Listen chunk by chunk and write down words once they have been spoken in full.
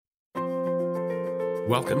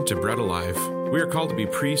Welcome to Bread Alive. We are called to be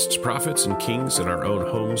priests, prophets, and kings in our own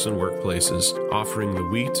homes and workplaces, offering the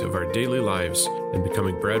wheat of our daily lives and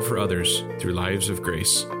becoming bread for others through lives of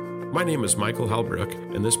grace. My name is Michael Halbrook,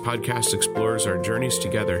 and this podcast explores our journeys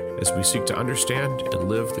together as we seek to understand and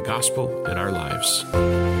live the gospel in our lives.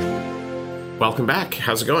 Welcome back.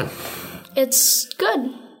 How's it going? It's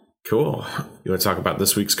good. Cool. You want to talk about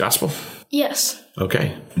this week's gospel? Yes.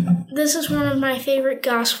 Okay. This is one of my favorite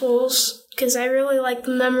gospels because I really like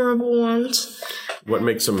the memorable ones. What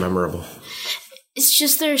makes them memorable? It's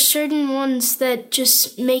just there are certain ones that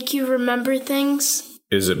just make you remember things.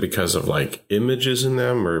 Is it because of like images in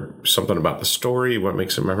them or something about the story? What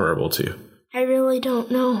makes it memorable to you? I really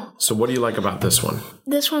don't know. So what do you like about this one?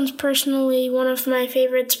 This one's personally one of my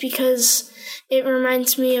favorites because it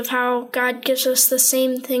reminds me of how God gives us the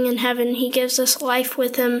same thing in heaven. He gives us life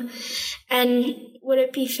with him. And would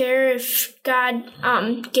it be fair if God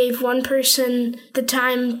gave one person the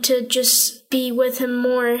time to just be with him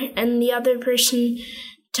more and the other person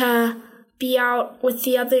to be out with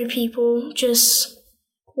the other people, just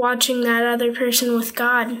watching that other person with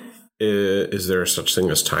God? Is there such thing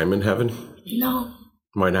as time in heaven? No.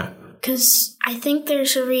 Why not? Because I think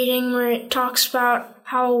there's a reading where it talks about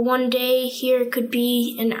how one day here could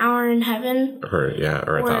be an hour in heaven. Or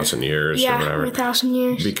 1,000 years or whatever. Yeah, 1,000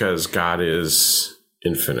 years. Because God is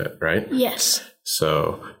infinite, right? Yes.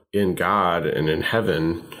 So in God and in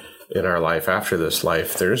heaven, in our life after this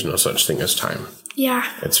life, there is no such thing as time.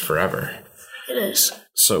 Yeah. It's forever. It is.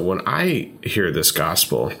 So when I hear this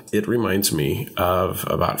gospel, it reminds me of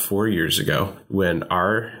about 4 years ago when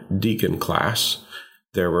our deacon class,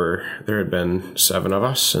 there had been 7 of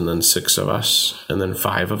us and then 6 of us and then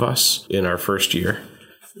 5 of us in our first year.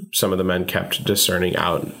 Some of the men kept discerning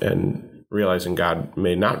out and realizing God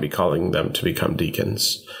may not be calling them to become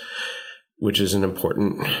deacons, which is an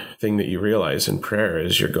important thing that you realize in prayer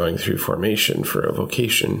as you're going through formation for a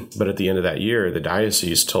vocation. But at the end of that year, the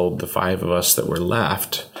diocese told the 5 of us that were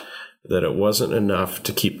left that it wasn't enough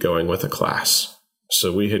to keep going with a class.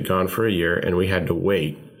 So we had gone for a year and we had to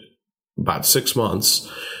wait about 6 months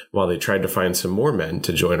while they tried to find some more men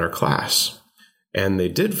to join our class. And they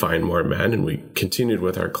did find more men and we continued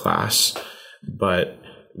with our class. But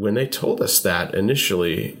when they told us that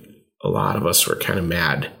initially, a lot of us were kind of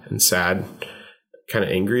mad and sad, kind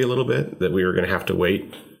of angry a little bit that we were going to have to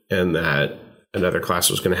wait and that another class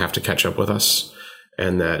was going to have to catch up with us.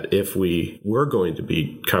 And that if we were going to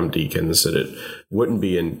become deacons, that it wouldn't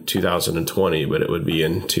be in 2020, but it would be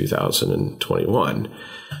in 2021.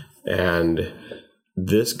 And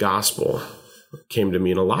this gospel came to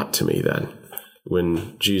mean a lot to me then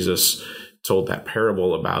when Jesus told that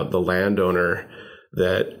parable about the landowner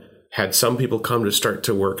that had some people come to start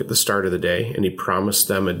to work at the start of the day, and he promised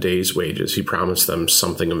them a day's wages. He promised them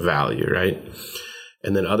something of value, right?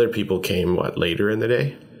 And then other people came, later in the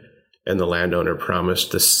day? And the landowner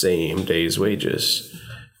promised the same day's wages.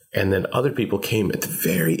 And then other people came at the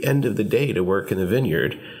very end of the day to work in the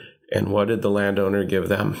vineyard. And what did the landowner give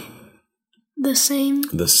them? The same.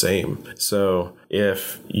 The same. So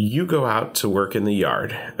if you go out to work in the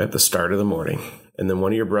yard at the start of the morning, and then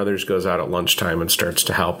one of your brothers goes out at lunchtime and starts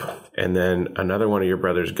to help, and then another one of your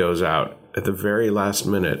brothers goes out at the very last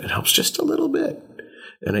minute and helps just a little bit,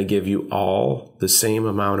 and I give you all the same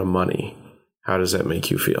amount of money, how does that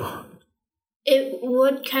make you feel? It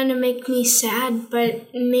would kind of make me sad, but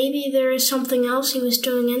maybe there is something else he was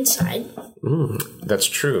doing inside. That's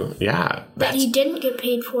true. Yeah. That he didn't get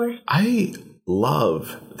paid for. I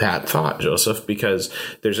love that thought, Joseph, because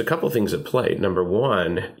there's a couple things at play. Number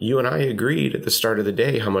one, you and I agreed at the start of the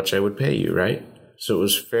day how much I would pay you, right? So it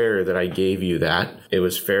was fair that I gave you that. It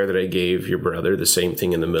was fair that I gave your brother the same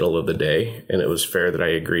thing in the middle of the day. And it was fair that I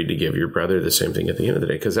agreed to give your brother the same thing at the end of the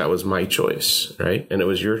day, because that was my choice, right? And it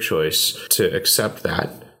was your choice to accept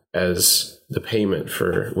that as the payment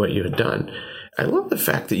for what you had done. I love the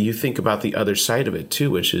fact that you think about the other side of it too,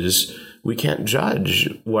 which is we can't judge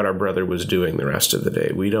what our brother was doing the rest of the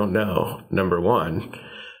day. We don't know, number one.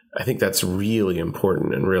 I think that's really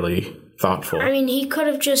important and really thoughtful. I mean, he could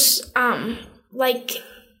have just,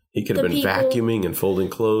 he could have been vacuuming and folding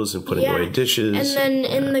clothes and putting away dishes. And then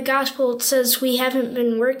in the gospel it says we haven't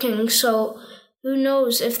been working, so who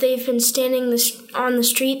knows if they've been standing on the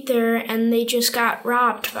street there and they just got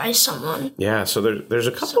robbed by someone. Yeah, so there's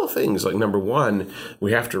a couple of things. Like, number one,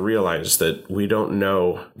 we have to realize that we don't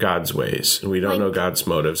know God's ways, and we don't know God's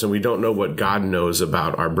motives, and we don't know what God knows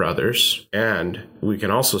about our brothers. And we can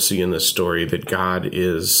also see in this story that God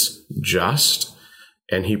is just,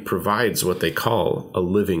 and he provides what they call a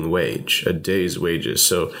living wage, a day's wages.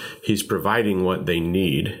 So he's providing what they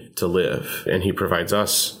need to live, and he provides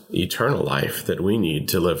us eternal life that we need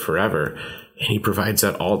to live forever. And he provides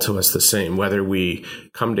that all to us the same, whether we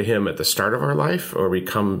come to him at the start of our life, or we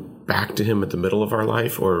come back to him at the middle of our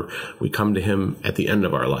life, or we come to him at the end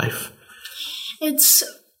of our life. It's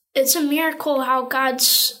a miracle how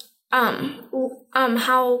God's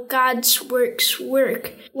works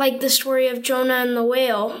work. Like the story of Jonah and the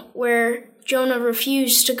whale, where Jonah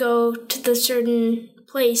refused to go to the certain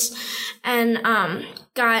place and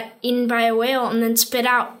got eaten by a whale and then spit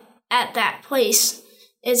out at that place.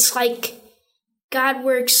 It's like God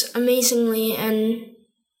works amazingly, and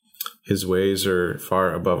his ways are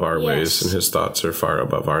far above our ways, and his thoughts are far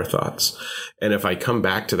above our thoughts. And if I come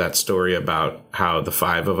back to that story about how the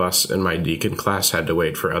 5 of us in my deacon class had to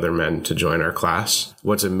wait for other men to join our class,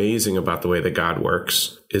 what's amazing about the way that God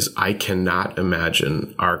works is I cannot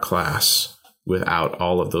imagine our class without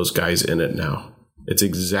all of those guys in it now. It's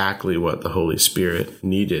exactly what the Holy Spirit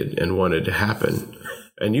needed and wanted to happen.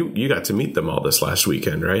 And you got to meet them all this last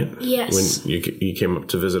weekend, right? Yes. When you came up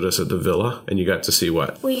to visit us at the villa, and you got to see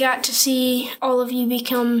what? We got to see all of you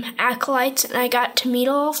become acolytes, and I got to meet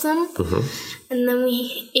all of them. Mm-hmm. And then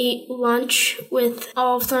we ate lunch with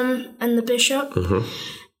all of them and the bishop. Mm-hmm.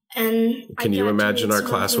 And can you imagine our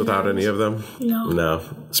class without any of them? No.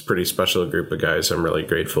 It's a pretty special group of guys. I'm really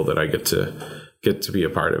grateful that I get to be a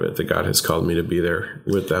part of it, that God has called me to be there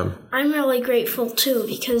with them. I'm really grateful, too,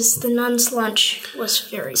 because the nuns' lunch was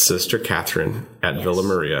very good. Sister Catherine at Villa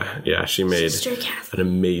Maria. Yeah, she made an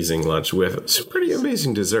amazing lunch with some pretty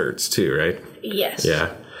amazing desserts, too, right? Yes.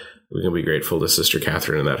 Yeah. We can be grateful to Sister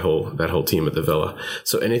Catherine and that whole team at the Villa.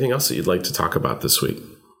 So anything else that you'd like to talk about this week?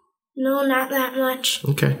 No, not that much.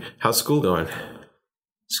 Okay. How's school going?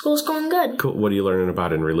 School's going good. Cool. What are you learning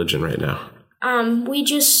about in religion right now? We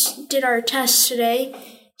just did our test today,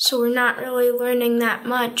 so we're not really learning that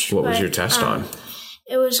much. What was your test on?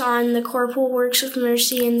 It was on the corporal works of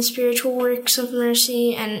mercy and the spiritual works of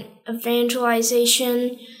mercy and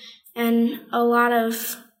evangelization and a lot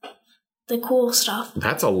of the cool stuff.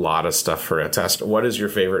 That's a lot of stuff for a test. What is your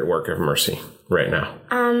favorite work of mercy right now?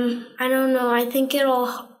 I don't know. I think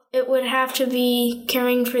it would have to be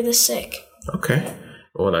caring for the sick. Okay.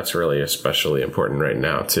 Well, that's really especially important right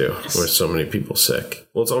now, too, with so many people sick.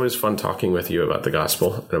 Well, it's always fun talking with you about the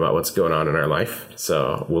gospel and about what's going on in our life.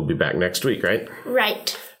 So we'll be back next week, right?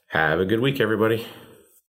 Right. Have a good week, everybody.